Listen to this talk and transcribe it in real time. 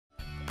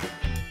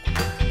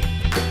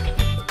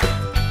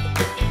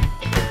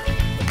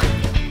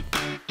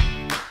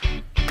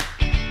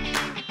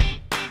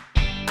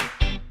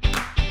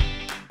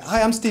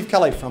Hi, I'm Steve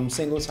Kelly from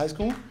St. Louis High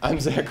School. I'm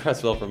Zach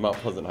Cresswell from Mount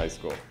Pleasant High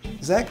School.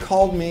 Zach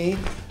called me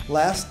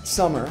last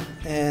summer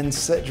and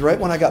said, right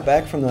when I got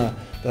back from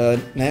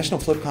the National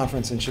Flip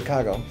Conference in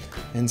Chicago,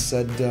 and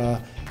said,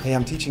 hey,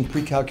 I'm teaching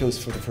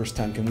pre-calculus for the first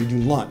time, can we do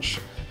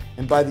lunch?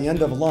 And by the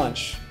end of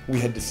lunch, we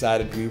had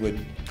decided we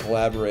would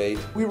collaborate.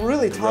 We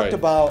really talked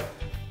about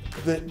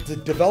the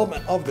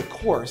development of the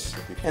course,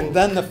 and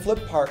then the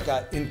flip part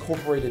got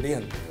incorporated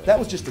in. That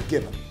was just a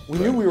given. We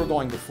knew we were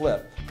going to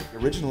flip. The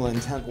original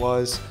intent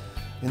was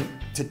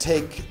to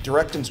take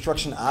direct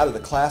instruction out of the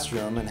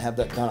classroom and have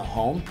that done at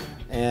home,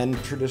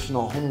 and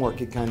traditional homework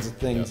kinds of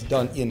things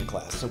done in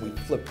class. So we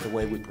flipped the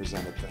way we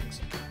presented things.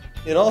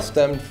 It all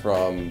stemmed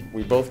from,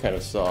 we both kind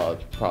of saw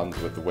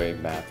problems with the way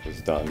math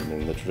was done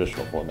in the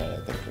traditional format,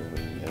 I think,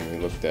 and we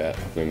looked at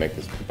how can we make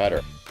this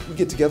better. We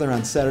get together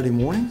on Saturday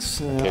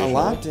mornings a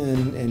lot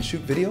and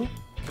shoot video.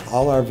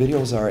 All our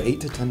videos are 8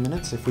 to 10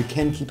 minutes, if we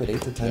can keep it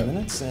 8 to 10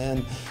 minutes,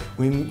 and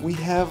we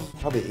have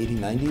probably 80,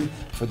 90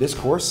 for this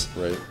course,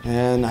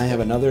 and I have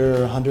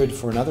another 100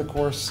 for another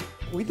course.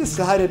 We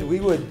decided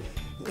we would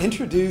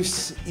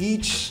introduce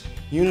each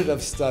unit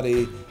of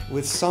study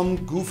with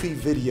some goofy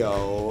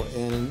video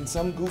and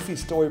some goofy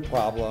story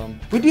problem.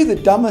 We do the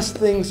dumbest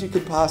things you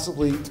could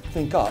possibly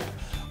think up,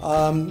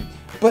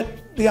 but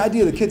the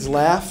idea the kids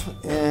laugh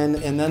and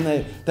then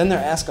they're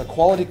asked a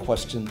quality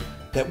question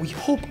that we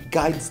hope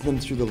guides them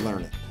through the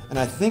learning. And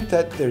I think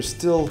that there's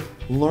still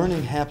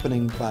learning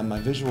happening by my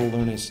visual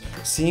learners,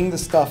 seeing the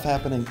stuff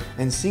happening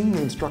and seeing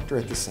the instructor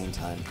at the same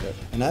time.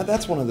 And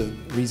that's one of the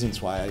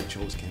reasons why I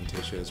chose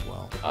Camtasia as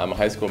well. I'm a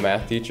high school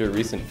math teacher,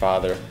 recent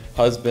father,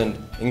 husband,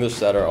 English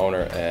setter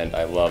owner, and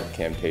I love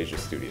Camtasia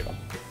Studio.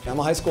 I'm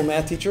a high school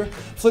math teacher,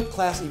 flip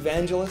class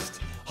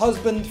evangelist,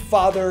 husband,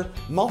 father,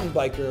 mountain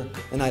biker,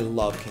 and I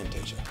love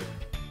Camtasia.